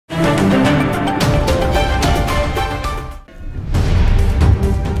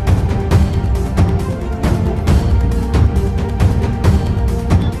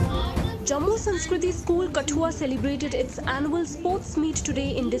celebrated its annual sports meet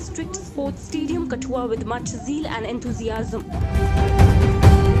today in District Sports Stadium Kathua with much zeal and enthusiasm.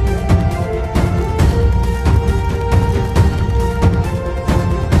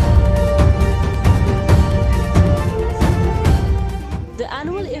 The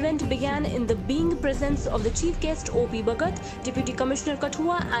annual event began in the being presence of the chief guest O P Bhagat, Deputy Commissioner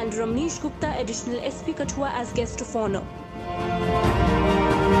Kathua and Ramnish Gupta, additional SP Kathua as guest of honor.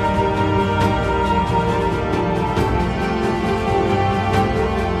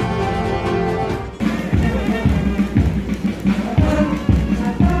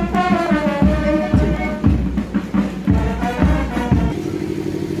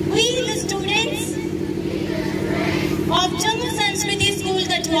 We, the students of Jammu Sanskriti School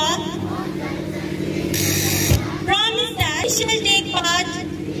Kathua, promise that we shall take part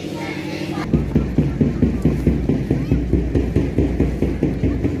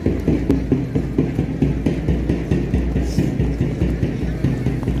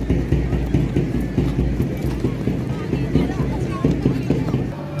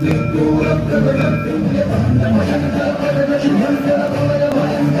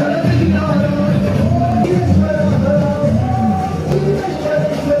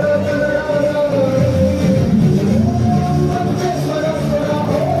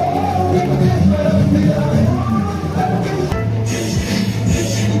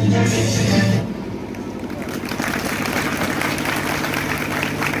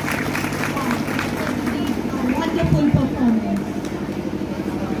wonderful performance.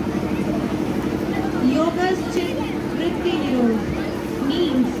 Yoga's Vritti Nirod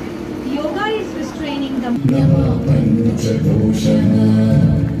means yoga is restraining the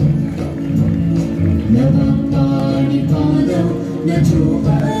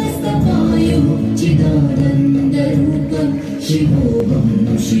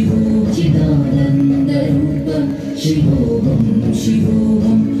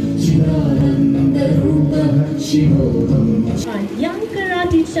young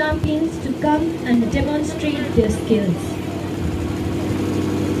karate champions to come and demonstrate their skills.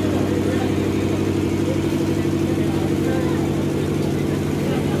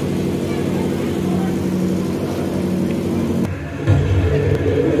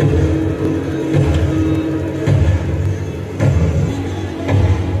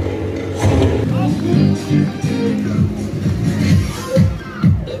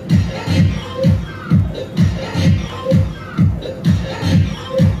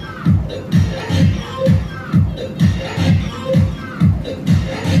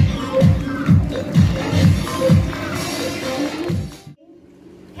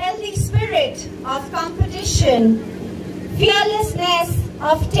 Healthy spirit of competition, fearlessness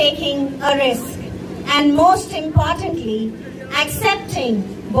of taking a risk, and most importantly, accepting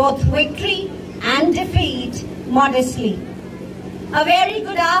both victory and defeat modestly. A very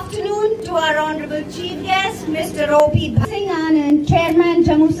good afternoon to our Honorable Chief Guest, Mr. O P Bhagat and Chairman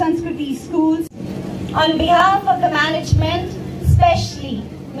Jammu Sanskriti Schools. On behalf of the management, especially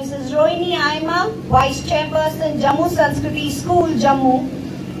Mrs. Rohini Aima, Vice Chairperson, Jammu Sanskriti School, Jammu,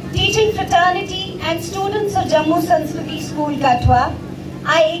 teaching fraternity and students of Jammu Sanskriti School Kathua,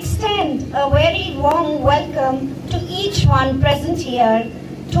 I extend a very warm welcome to each one present here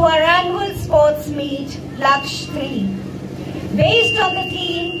to our annual sports meet, Laksh 3. Based on the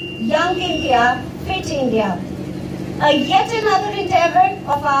theme, Young India, Fit India. A yet another endeavor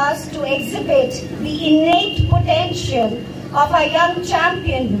of ours to exhibit the innate potential of our young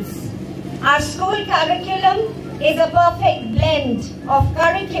champions. Our school curriculum is a perfect blend of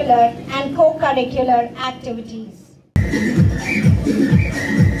curricular and co-curricular activities.